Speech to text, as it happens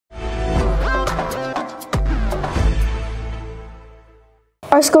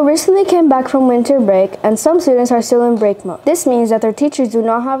Our school recently came back from winter break, and some students are still in break mode. This means that their teachers do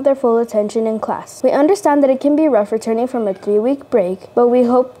not have their full attention in class. We understand that it can be rough returning from a 3-week break, but we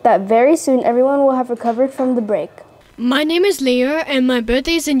hope that very soon everyone will have recovered from the break. My name is Leo, and my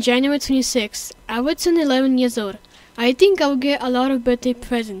birthday is in January 26th. I will turn 11 years old. I think I will get a lot of birthday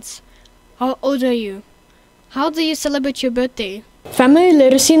presents. How old are you? How do you celebrate your birthday? Family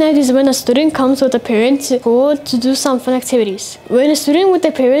Literacy Night is when a student comes with a parent to school to do some fun activities. When a student with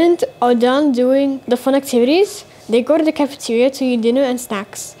a parent are done doing the fun activities, they go to the cafeteria to eat dinner and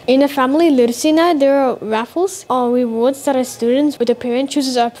snacks. In a Family Literacy Night, there are raffles or rewards that a student with a parent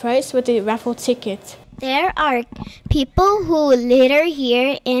chooses a prize with a raffle ticket. There are people who litter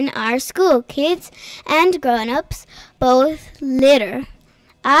here in our school. Kids and grown-ups both litter.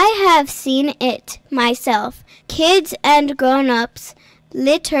 I have seen it myself. Kids and grown-ups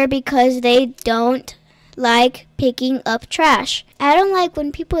litter because they don't like picking up trash. I don't like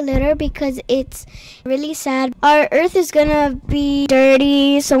when people litter because it's really sad. Our earth is gonna be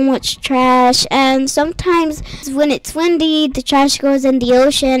dirty, so much trash, and sometimes when it's windy, the trash goes in the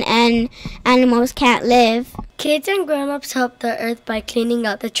ocean and animals can't live. Kids and grown-ups help the earth by cleaning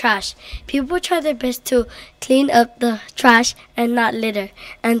up the trash. People try their best to clean up the trash and not litter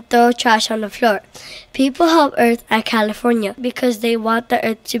and throw trash on the floor. People help Earth at California because they want the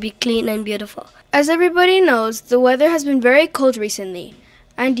earth to be clean and beautiful. As everybody knows, the weather has been very cold recently,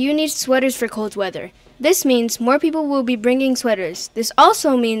 and you need sweaters for cold weather. This means more people will be bringing sweaters. This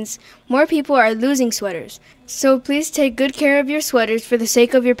also means more people are losing sweaters. So please take good care of your sweaters for the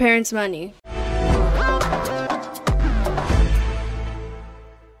sake of your parents' money.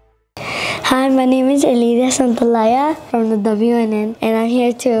 Hi, my name is Elidia Santalaya from the WNN, and I'm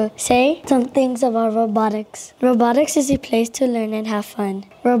here to say some things about robotics. Robotics is a place to learn and have fun.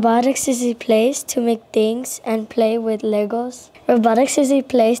 Robotics is a place to make things and play with Legos. Robotics is a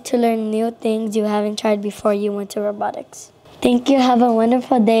place to learn new things you haven't tried before you went to robotics. Thank you. Have a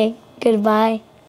wonderful day. Goodbye.